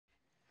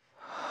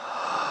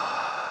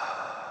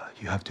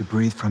You have to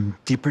breathe from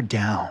deeper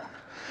down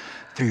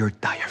through your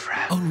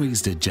diaphragm.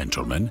 Always a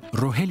gentleman,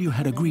 Rogelio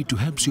had agreed to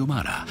help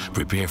Xiomara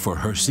prepare for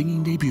her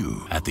singing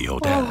debut at the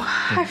hotel.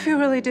 Oh, I feel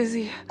really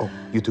dizzy. Oh,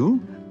 you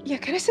do? Yeah,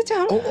 can I sit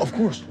down? Oh, of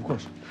course, of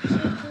course.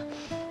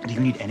 Do you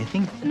need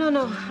anything?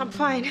 No, I'm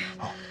fine.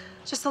 Oh.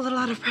 Just a little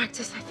out of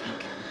practice, I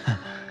think.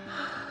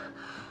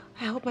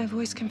 I hope my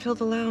voice can fill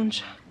the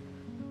lounge.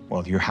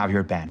 Well, you have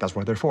your band. That's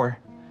what they're for.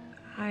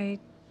 I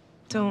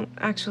don't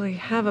actually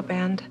have a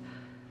band.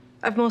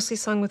 I've mostly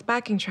sung with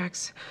backing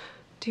tracks.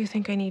 Do you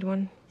think I need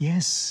one?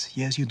 Yes,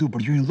 you do,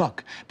 but you're in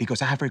luck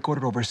because I have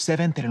recorded over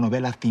 7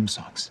 telenovela theme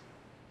songs.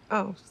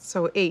 Oh,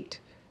 so 8.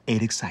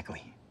 8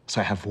 exactly.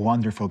 So I have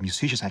wonderful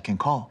musicians I can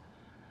call.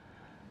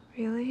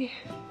 Really?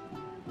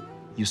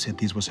 You said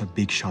this was a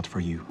big shot for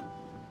you.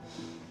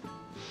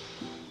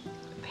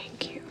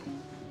 Thank you.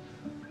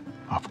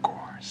 Of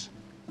course.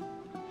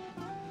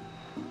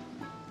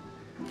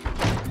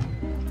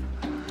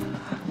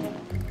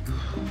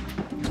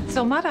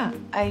 Xiomara,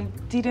 I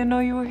didn't know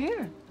you were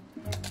here.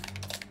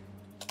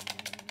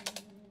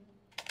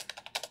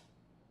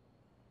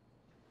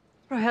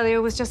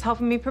 Rogelio was just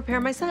helping me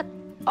prepare my set.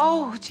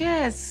 Oh,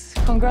 yes.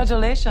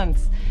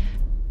 Congratulations.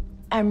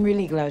 I'm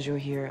really glad you're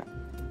here.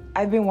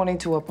 I've been wanting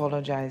to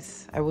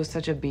apologize. I was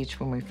such a bitch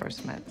when we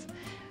first met.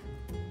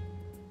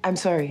 I'm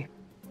sorry.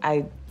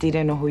 I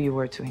didn't know who you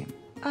were to him.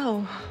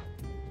 Oh.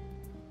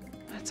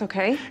 That's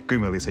okay.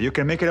 Good, Melissa. You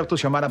can make it up to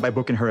Xiomara by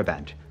booking her a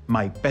band.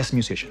 My best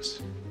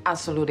musicians.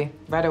 Absolutely.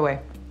 Right away.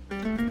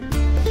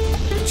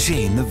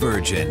 Jane the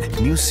Virgin.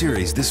 New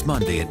series this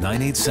Monday at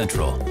 9/8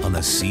 Central on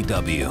the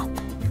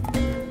CW.